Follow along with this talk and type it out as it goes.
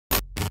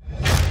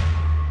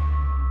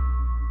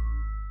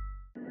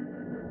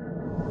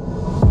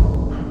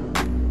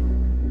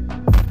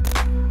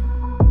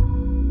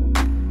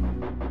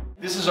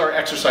This is our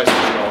exercise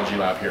physiology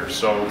lab here.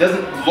 So it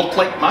doesn't look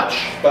like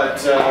much, but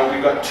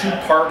we've got 2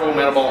 Parvo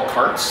metabolic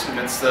carts. And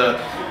it's the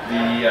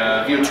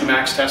VO2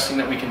 max testing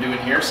that we can do in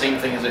here. Same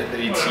thing as that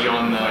you'd see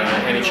on the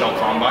NHL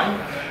Combine.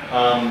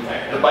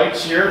 The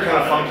bikes here, kind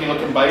of funky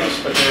looking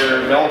bikes, but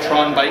they're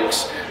Velotron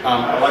bikes,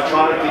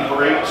 electronically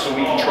brake, so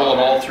we control it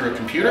all through a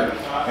computer,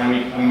 and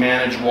we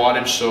manage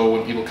wattage. So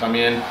when people come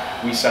in,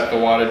 we set the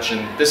wattage,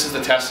 and this is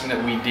the testing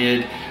that we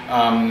did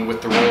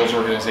with the Royals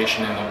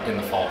organization in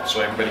the fall. So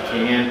everybody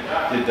came in,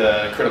 did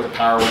the critical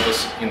power with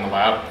us in the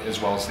lab,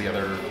 as well as the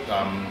other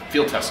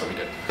field tests that we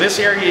did. This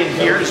area in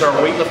here is our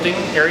weightlifting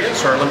area,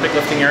 so our Olympic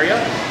lifting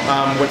area.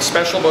 What's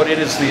special about it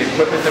is the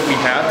equipment that we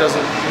have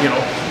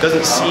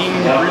doesn't seem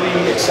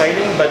really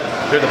exciting, but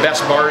they're the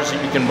best bars that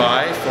you can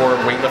buy for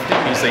weightlifting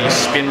because they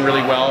spin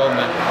really well and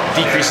that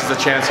decreases the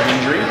chance of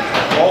injury.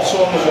 Also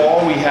on the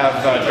wall we have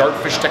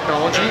Dartfish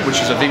technology, which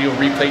is a video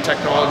replay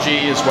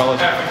technology, as well as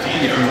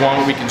if we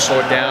want we can slow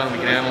it down, we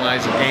can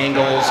analyze the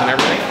angles and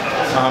everything.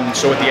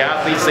 So with the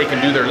athletes, they can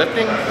do their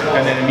lifting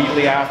and then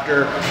immediately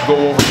after go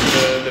over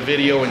to the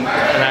video and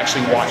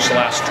actually watch the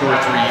last two or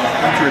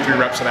three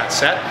reps of that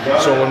set.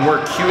 So when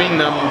we're cueing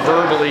them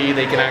verbally,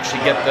 they can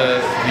actually get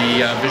the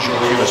visual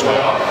cue as well.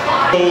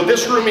 So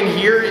this room in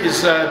here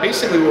is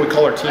basically what we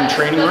call our team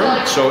training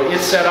room. So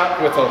it's set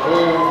up with a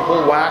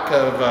whole whack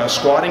of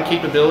squatting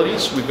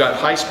capabilities. We've got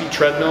high-speed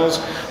treadmills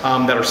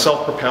that are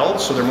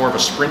self-propelled, so they're more of a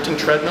sprinting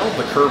treadmill,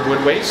 the Curve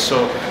Woodways,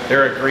 so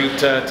they're a great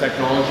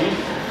technology.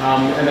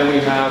 And then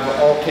we have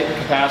all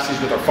capacities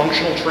with our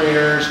functional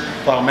trainers,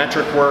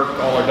 plyometric work,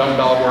 all our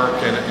dumbbell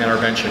work, and our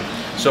benching.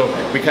 So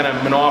we kind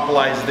of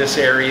monopolize this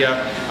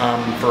area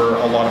for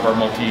a lot of our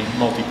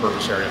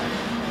multi-purpose area.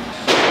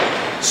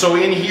 So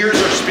in here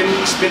is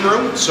our spin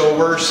room. So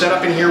we're set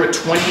up in here with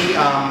 20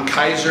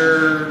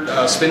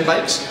 Kaiser spin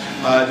bikes.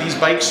 These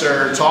bikes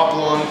are top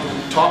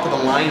of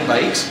the line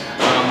bikes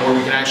where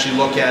we can actually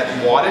look at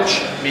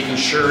wattage, making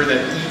sure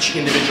that each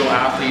individual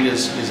athlete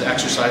is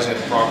exercising at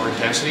the proper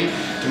intensity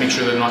to make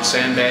sure they're not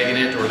sandbagging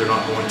it or they're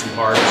not going too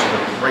hard. So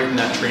they're right in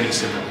that training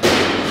signal.